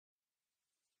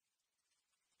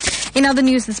In other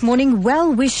news this morning,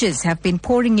 well wishes have been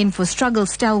pouring in for struggle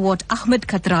stalwart Ahmed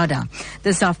Kathrada.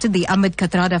 This after the Ahmed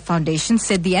Kathrada Foundation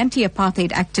said the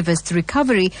anti-apartheid activist's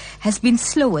recovery has been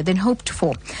slower than hoped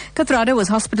for. Kathrada was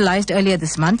hospitalized earlier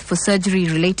this month for surgery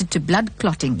related to blood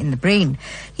clotting in the brain.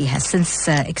 He has since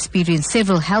experienced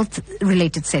several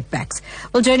health-related setbacks.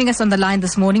 Well, joining us on the line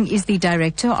this morning is the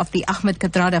director of the Ahmed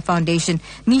Kathrada Foundation,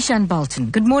 Neeshan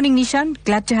Balton. Good morning, Neeshan.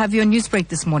 Glad to have you on Newsbreak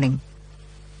this morning.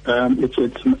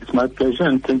 It's my pleasure,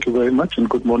 and thank you very much, and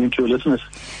good morning to your listeners.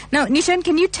 Now, Neeshan,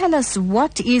 can you tell us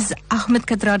what is Ahmed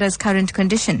Kathrada's current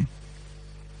condition?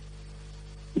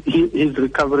 His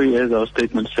recovery, as our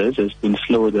statement says, has been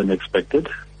slower than expected,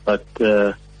 but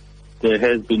there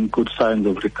has been good signs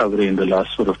of recovery in the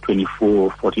last sort of 24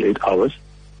 or 48 hours.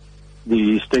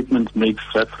 The statement makes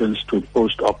reference to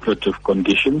post-operative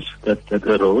conditions that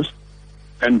arose,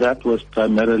 and that was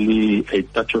primarily a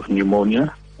touch of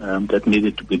pneumonia that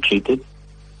needed to be treated,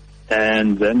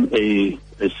 and then a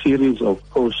series of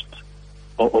post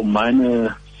or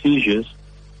minor seizures,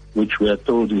 which we are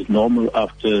told is normal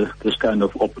after this kind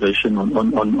of operation on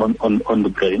the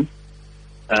brain.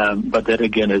 But that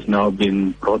again has now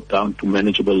been brought down to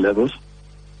manageable levels,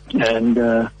 and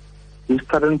he's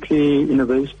currently in a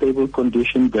very stable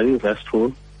condition, very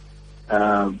restful,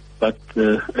 but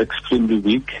extremely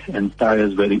weak and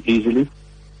tires very easily.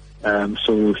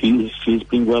 So he's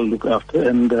being well looked after,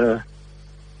 and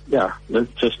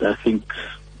let's just, I think,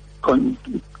 pulling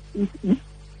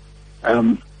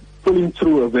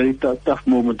through a very tough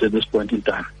moment at this point in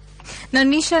time. Now,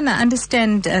 Neeshan, I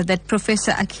understand that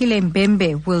Professor Akile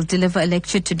Mbembe will deliver a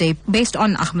lecture today based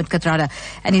on Ahmed Kathrada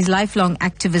and his lifelong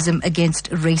activism against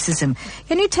racism.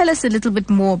 Can you tell us a little bit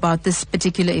more about this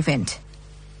particular event?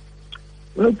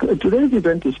 Well, today's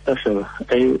event is special.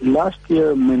 Last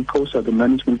year, Menkosa, the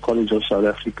Management College of South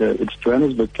Africa, its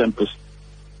Johannesburg campus,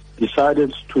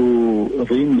 decided to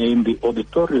rename the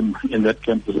auditorium in that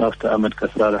campus after Ahmed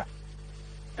Kathrada.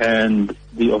 And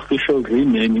the official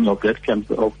renaming of that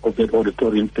of that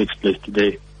auditorium takes place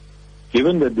today.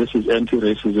 Given that this is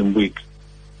Anti-Racism Week,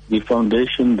 the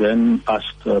foundation then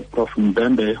asked Prof.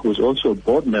 Mbembe, who is also a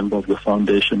board member of the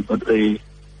foundation, but a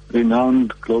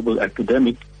renowned global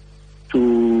academic,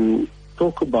 to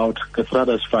talk about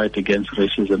Kathrada's fight against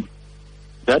racism.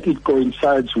 That it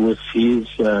coincides with his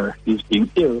being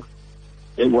ill,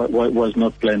 it was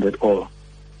not planned at all.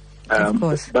 Of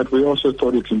course. But we also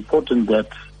thought it's important that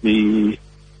the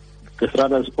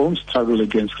Kathrada's own struggle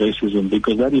against racism,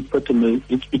 because that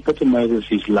epitomizes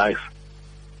his life,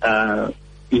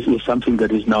 is something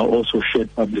that is now also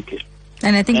shared publicly.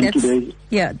 And I think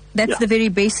that's the very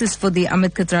basis for the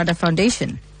Ahmed Kathrada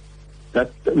Foundation.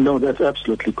 That's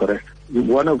absolutely correct.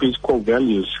 One of his core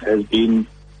values has been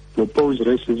to oppose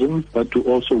racism, but to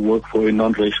also work for a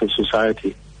non-racial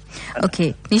society.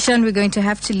 Okay, Neeshan, we're going to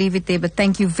have to leave it there, but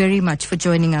thank you very much for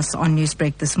joining us on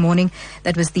Newsbreak this morning.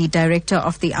 That was the director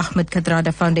of the Ahmed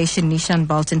Kathrada Foundation, Neeshan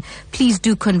Balton. Please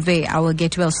do convey our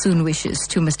get well soon wishes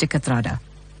to Mr. Kathrada.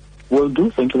 Will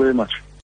do. Thank you very much.